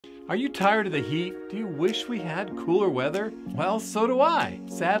Are you tired of the heat? Do you wish we had cooler weather? Well, so do I.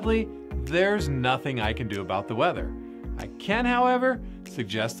 Sadly, there's nothing I can do about the weather. I can, however,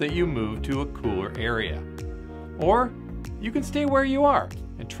 suggest that you move to a cooler area. Or you can stay where you are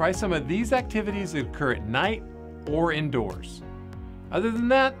and try some of these activities that occur at night or indoors. Other than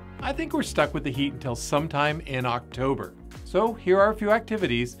that, I think we're stuck with the heat until sometime in October. So here are a few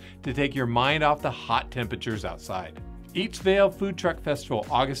activities to take your mind off the hot temperatures outside. Eatsvale Food Truck Festival,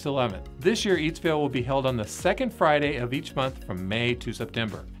 August 11th. This year, Eatsvale will be held on the second Friday of each month from May to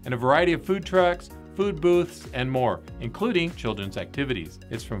September. And a variety of food trucks, food booths, and more, including children's activities.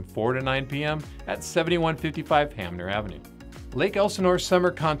 It's from 4 to 9 p.m. at 7155 Hamner Avenue. Lake Elsinore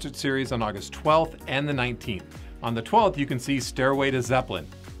Summer Concert Series on August 12th and the 19th. On the 12th, you can see Stairway to Zeppelin.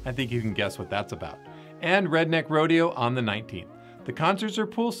 I think you can guess what that's about. And Redneck Rodeo on the 19th. The concerts are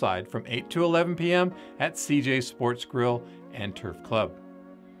poolside from 8 to 11 p.m. at CJ Sports Grill and Turf Club.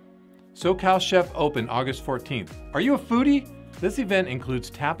 SoCal Chef Open, August 14th. Are you a foodie? This event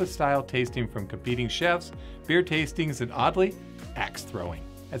includes tapas-style tasting from competing chefs, beer tastings, and oddly, axe throwing.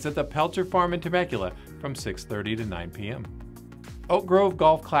 It's at the Pelcher Farm in Temecula from 6:30 to 9 p.m. Oak Grove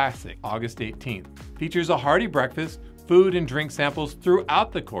Golf Classic, August 18th. Features a hearty breakfast, food and drink samples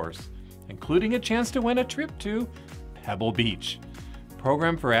throughout the course, including a chance to win a trip to Pebble Beach.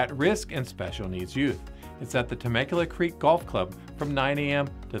 Program for at-risk and special needs youth. It's at the Temecula Creek Golf Club from 9 a.m.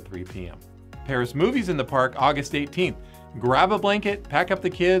 to 3 p.m. Paris Movies in the Park, August 18th. Grab a blanket, pack up the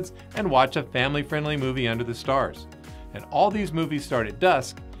kids, and watch a family-friendly movie under the stars. And all these movies start at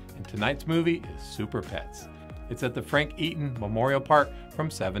dusk, and tonight's movie is Super Pets. It's at the Frank Eaton Memorial Park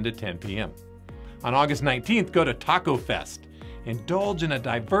from 7 to 10 p.m. On August 19th, go to Taco Fest. Indulge in a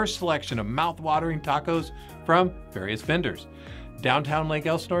diverse selection of mouth-watering tacos from various vendors. Downtown Lake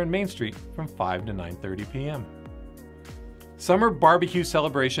Elsinore and Main Street from 5 to 9:30 p.m. Summer Barbecue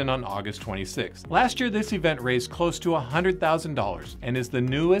Celebration on August 26th. Last year, this event raised close to $100,000 and is the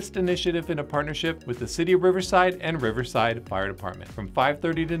newest initiative in a partnership with the City of Riverside and Riverside Fire Department from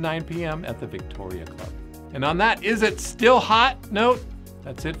 5:30 to 9 p.m. at the Victoria Club. And on that "is it still hot" note,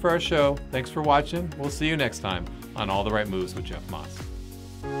 that's it for our show. Thanks for watching. We'll see you next time on All the Right Moves with Jeff Moss.